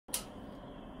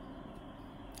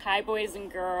Hi, boys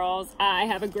and girls. I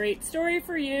have a great story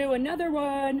for you. Another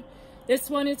one. This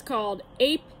one is called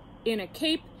Ape in a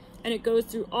Cape, and it goes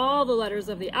through all the letters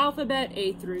of the alphabet,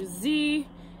 A through Z.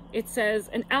 It says,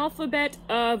 An Alphabet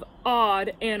of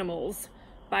Odd Animals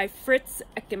by Fritz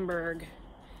Eichenberg.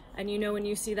 And you know when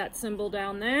you see that symbol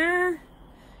down there,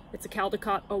 it's a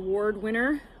Caldecott Award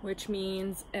winner, which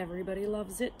means everybody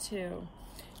loves it too.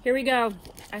 Here we go.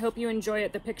 I hope you enjoy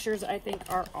it. The pictures, I think,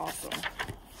 are awesome.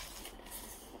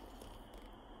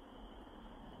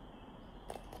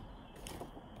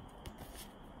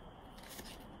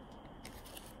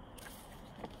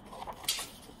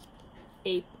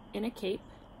 Ape in a cape.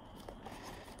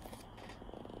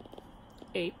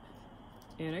 Ape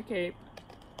in a cape.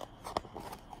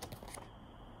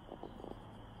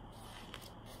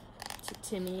 To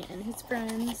Timmy and his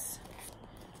friends.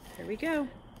 Here we go.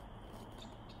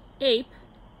 Ape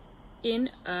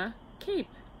in a cape.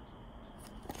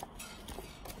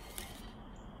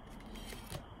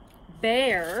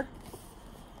 Bear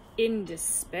in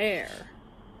despair.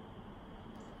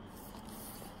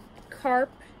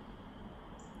 Carp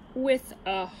with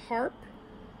a harp.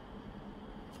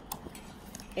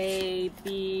 A,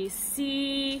 B,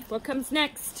 C. What comes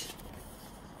next?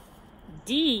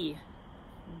 D.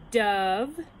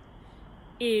 Dove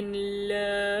in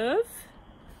love.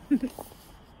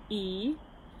 E.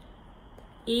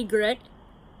 Egret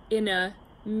in a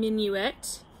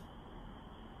minuet.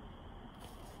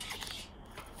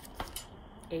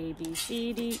 A, B,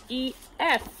 C, D, E,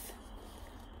 F.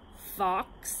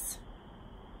 Fox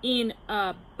in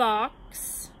a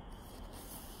box.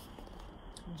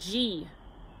 G.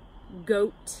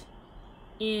 Goat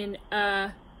in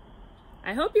a...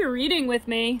 I hope you're reading with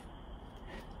me.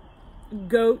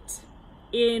 Goat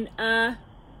in a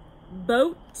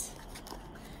boat.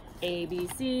 A, B,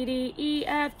 C, D, E,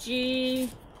 F,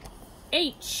 G,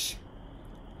 H.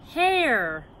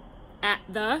 Hare at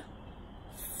the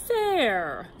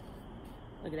fair.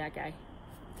 Look at that guy.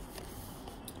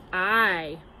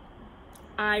 I.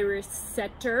 Iris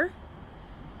setter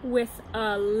with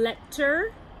a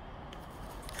letter.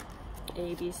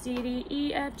 A, B, C, D,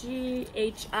 E, F, G,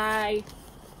 H, I,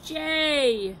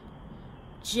 J.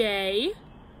 J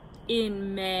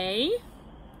in May.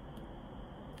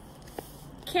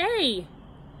 K.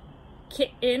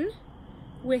 Kitten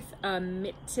with a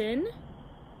mitten.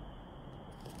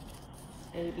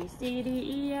 A, B, C, D,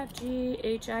 E, F, G,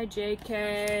 H, I, J,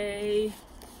 K.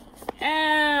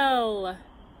 L.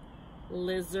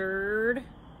 Lizard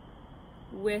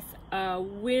with a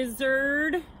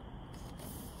wizard.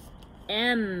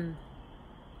 M.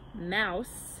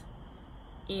 Mouse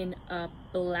in a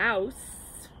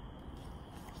blouse.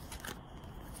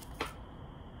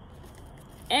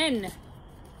 N.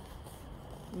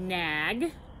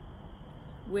 Nag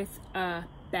with a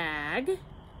bag.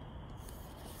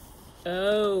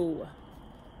 O.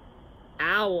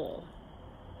 Owl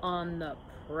on the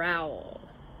prowl.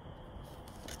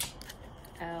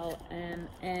 L, M,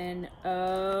 N,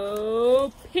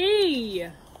 O, P.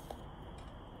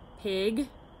 Pig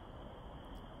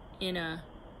in a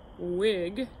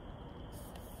wig.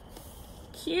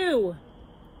 Q.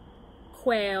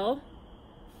 Quail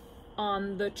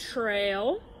on the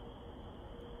trail.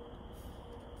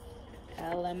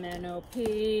 L, M, N, O,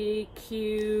 P,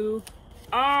 Q,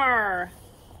 R.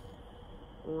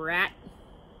 Rat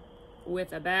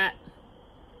with a bat.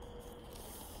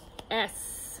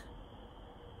 S.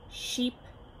 Sheep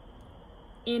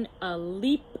in a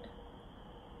leap.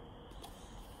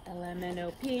 L, M, N,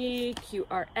 O, P, Q,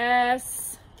 R,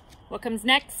 S. What comes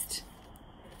next?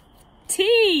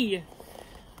 T.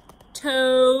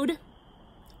 Toad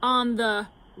on the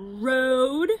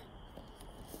road.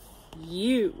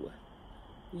 U.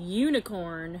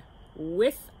 Unicorn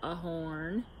with a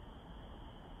horn.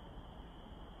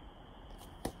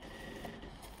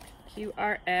 Q,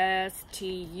 R, S, T,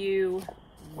 U,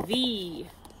 V.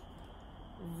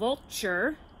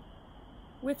 Vulture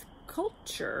with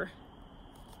culture.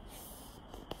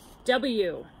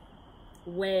 W.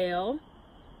 Whale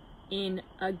in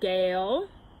a gale.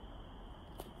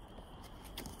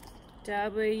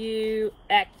 W.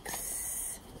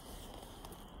 X.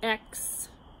 X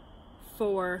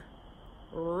for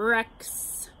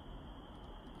Rex.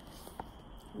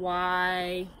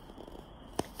 Y.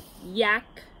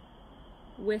 Yak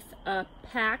with a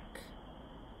pack.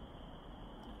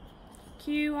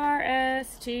 Q, R,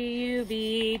 S, T, U,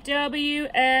 V, W,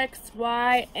 X,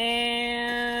 Y,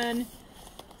 and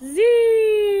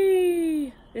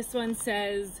Z. This one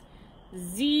says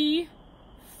Z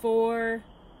for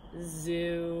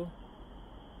zoo.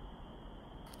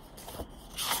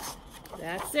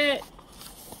 That's it.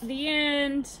 The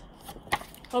end.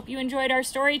 Hope you enjoyed our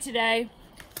story today.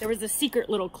 There was a secret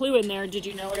little clue in there. Did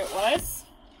you know what it was?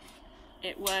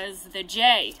 It was the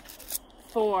J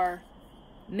for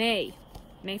May.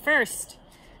 May 1st.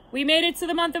 We made it to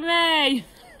the month of May.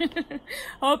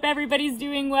 Hope everybody's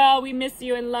doing well. We miss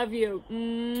you and love you.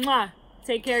 Mwah.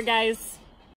 Take care, guys.